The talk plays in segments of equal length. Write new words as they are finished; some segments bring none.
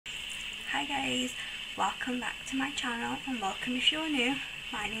Hi guys, welcome back to my channel and welcome if you're new.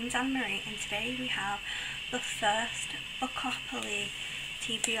 My name's Anne-Marie and today we have the first Bookopoly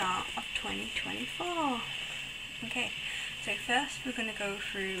TBR of 2024. Okay, so first we're going to go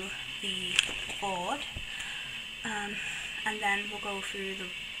through the board and then we'll go through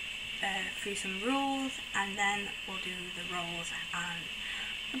through some rules, and then we'll do the roles and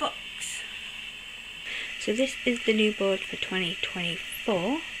the books. So this is the new board for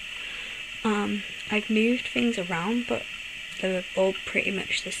 2024. I've moved things around, but they were all pretty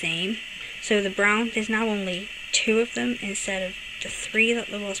much the same. So the brown, there's now only 2 of them instead of the 3 that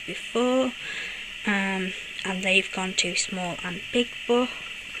there was before. And they've gone to small and big book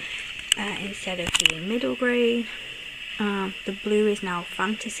instead of being middle grade. The blue is now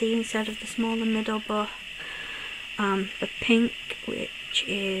fantasy instead of the small and middle book. The pink, which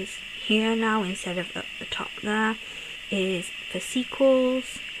is here now instead of at the top there, is for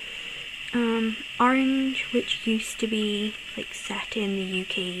sequels. Orange, which used to be like set in the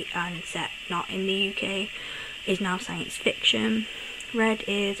UK and set not in the UK, is now science fiction. Red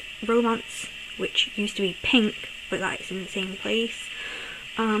is romance, which used to be pink, but that is in the same place.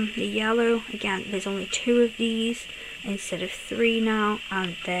 The yellow, again, there's only 2 of these instead of 3 now,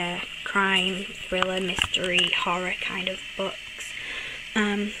 and they're crime, thriller, mystery, horror kind of books.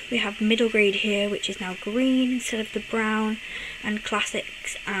 We have middle grade here, which is now green instead of the brown, and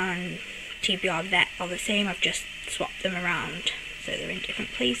classics and TBR vet are the same. I've just swapped them around so they're in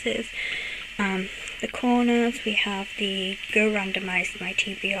different places. The corners, we have the go randomize my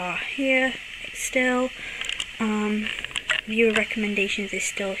TBR here, it's still. Viewer recommendations is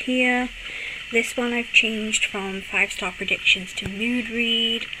still here. This one I've changed from 5-star predictions to mood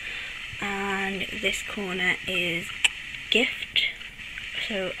read, and this corner is gift,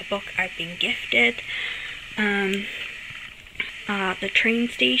 so a book I've been gifted. The train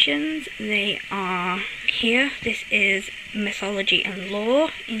stations, they are here. This is mythology and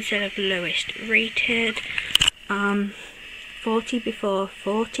lore instead of lowest rated. 40 before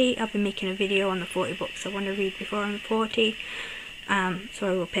 40. I've been making a video on the 40 books I want to read before I'm 40. So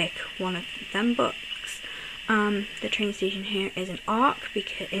I will pick one of them books. The train station here is an arc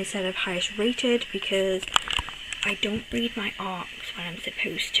instead of highest rated, because I don't read my arcs when I'm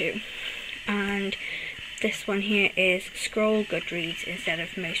supposed to. And this one here is scroll Goodreads instead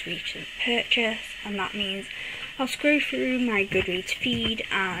of most recent purchase, and that means I'll scroll through my Goodreads feed,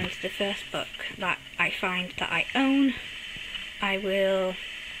 and the first book that I find that I own, I will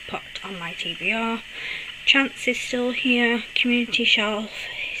put on my TBR. Chance is still here, community shelf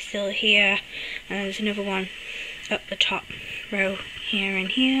is still here, and there's another one up the top row here and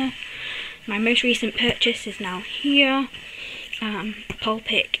here. My most recent purchase is now here.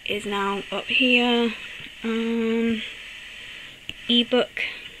 Pulpic is now up here. Ebook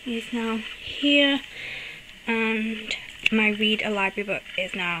is now here, and my read a library book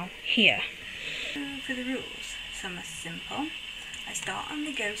is now here. For the rules, some are simple. I start on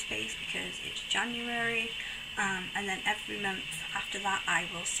the go space because it's January, and then every month after that I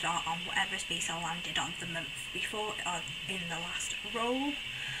will start on whatever space I landed on the month before or in the last roll.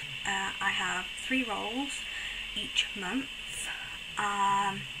 I have 3 rolls each month,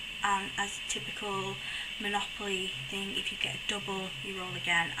 and as typical Monopoly thing, if you get a double you roll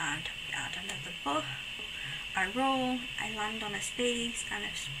again and add another book. I roll, I land on a space, and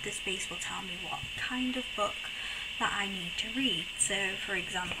the space will tell me what kind of book that I need to read. So for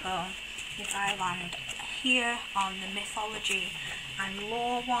example, if I land here on the mythology and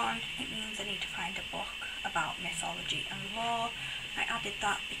lore one, it means I need to find a book about mythology and lore. I added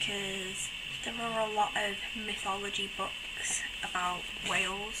that because there are a lot of mythology books about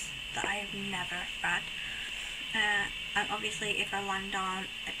Wales that I have never read. And obviously if I land on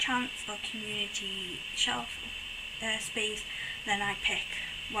a chance or community shelf space, then I pick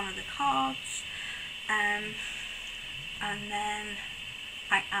one of the cards, and then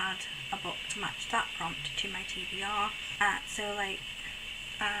I add a book to match that prompt to my TBR. So like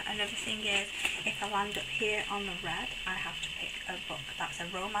another thing is, if I land up here on the red, I have to pick a book that's a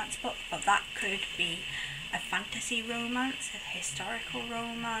romance book, but that could be a fantasy romance, a historical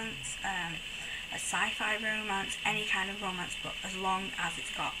romance, a sci-fi romance, any kind of romance book, as long as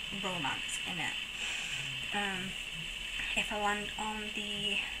it's got romance in it. If I land on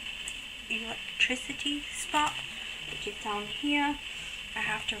the electricity spot, which is down here, I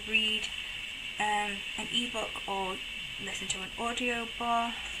have to read an ebook or listen to an audio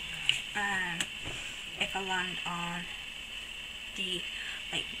book. If I land on the,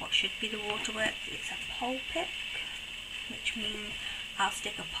 like, what should be the waterworks, it's a pulpic, which means I'll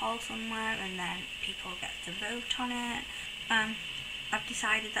stick a poll somewhere and then people get to vote on it. I've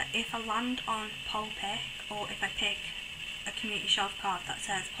decided that if I land on Poll Pick, or if I pick a community shelf card that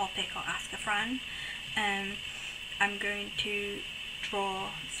says Poll Pick or Ask a Friend, I'm going to draw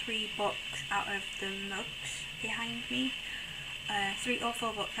 3 books out of the mugs behind me, 3 or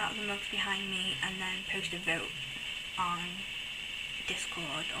 4 books out of the mugs behind me, and then post a vote on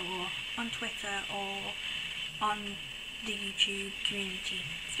Discord or on Twitter or on the YouTube community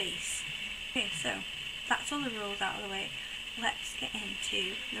space. Okay, so that's all the rules out of the way. Let's get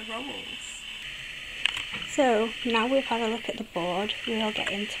into the roles. So now we've had a look at the board, we'll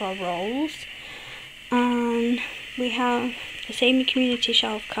get into our roles. And we have the same community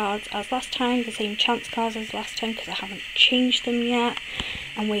shelf cards as last time, the same chance cards as last time because I haven't changed them yet.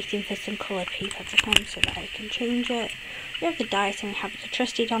 I'm waiting for some coloured paper to come so that I can change it. We have the dice and we have the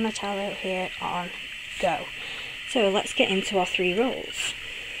trusty Donatello here on go. So let's get into our 3 rolls.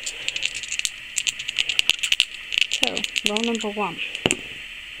 So roll number 1,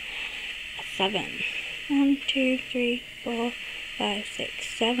 a 7. 1, 2, 3, 4, 5,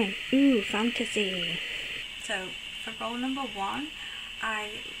 6, 7. Ooh, fantasy. So for roll number 1, I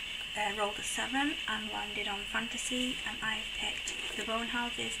rolled a 7 and landed on fantasy, and I picked The Bone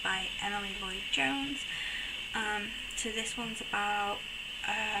Houses by Emily Lloyd-Jones. So this one's about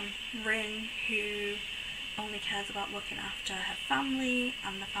Rin, who only cares about looking after her family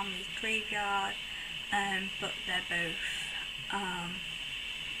and the family's graveyard, but they're both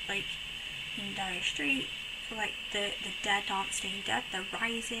like in dire straits. So like the dead aren't staying dead, they're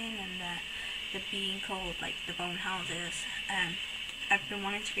rising, and they're being called like the Bone Houses. I've been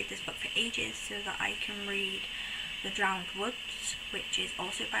wanting to read this book for ages so that I can read The Drowned Woods, which is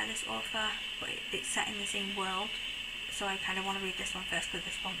also by this author, but it's set in the same world. So I kind of want to read this one first because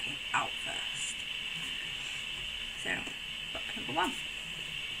this one came out first. So, book number 1.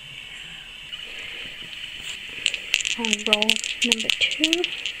 And roll number 2.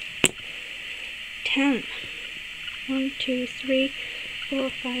 10. 1, 2, 3, 4,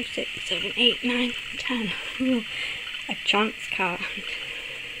 5, 6, 7, 8, 9, 10. Ooh, a chance card.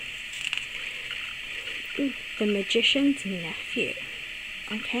 Ooh, The Magician's Nephew.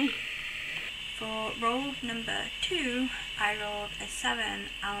 Okay. For roll number 2, I rolled a 7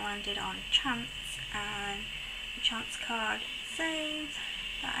 and landed on chance, and the chance card says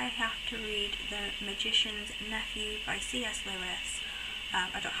that I have to read The Magician's Nephew by C.S. Lewis.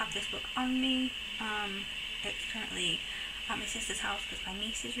 I don't have this book on me. It's currently at my sister's house because my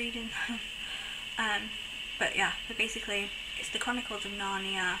niece is reading. But yeah, but basically it's the Chronicles of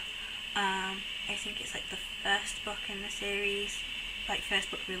Narnia. I think it's like the first book in the series, like first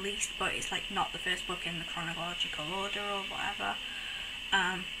book released, but it's like not the first book in the chronological order or whatever.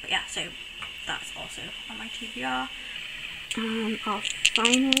 But yeah, so that's also on my TBR. Our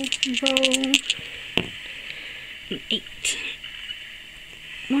final roll, an 8.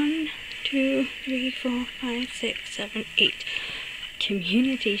 1, 2, 3, 4, 5, 6, 7, 8.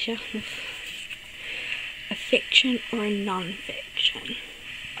 Community shelf. A fiction or a non-fiction?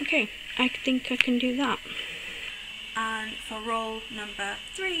 Okay, I think I can do that. And for roll number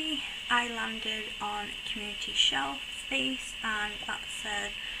 3, I landed on community shelf space, and that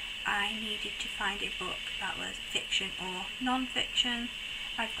said I needed to find a book that was fiction or non-fiction.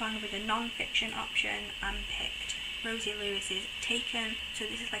 I've gone with a non-fiction option and picked Rosie Lewis's Taken. So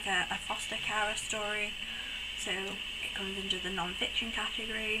this is like a foster carer story, so it comes under the non-fiction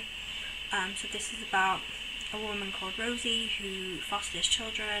category. So this is about a woman called Rosie who fosters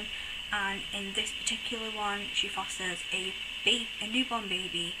children, and in this particular one she fosters a newborn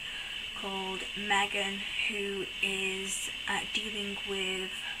baby called Megan, who is dealing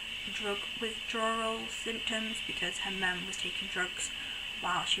with drug withdrawal symptoms because her mum was taking drugs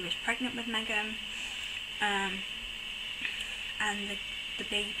while she was pregnant with Megan. And the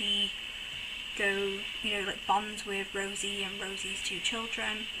baby bonds with Rosie and Rosie's 2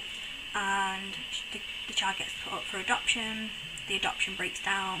 children, and the child gets put up for adoption. The adoption breaks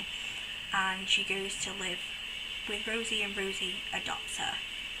down and she goes to live with Rosie and Rosie adopts her.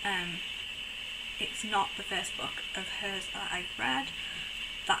 It's not the first book of hers that I've read.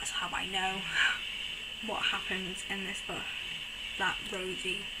 That's how I know what happens in this book, that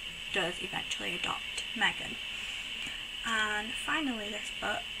Rosie does eventually adopt Megan. And finally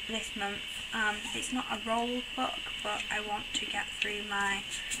this month, it's not a roll book, but I want to get through my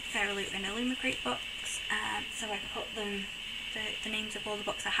Fairyloot and Illumicrate books, so I put the names of all the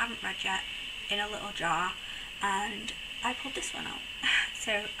books I haven't read yet in a little jar, and I pulled this one out.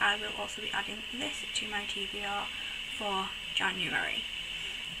 So I will also be adding this to my TBR for January.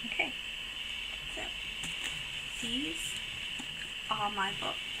 Okay, so these are my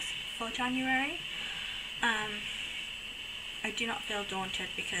books for January. I do not feel daunted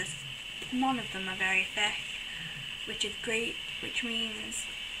because none of them are very thick, which is great, which means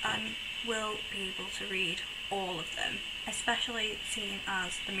I will be able to read all of them, especially seeing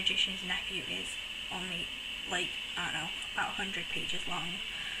as The Magician's Nephew is only like, I don't know, about 100 pages long.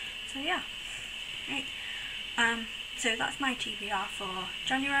 So yeah, right. So that's my TBR for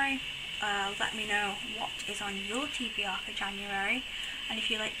January. Let me know what is on your TBR for January, and if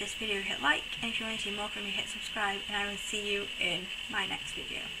you like this video, hit like, and if you want to see more from me, hit subscribe, and I will see you in my next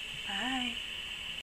video. Bye.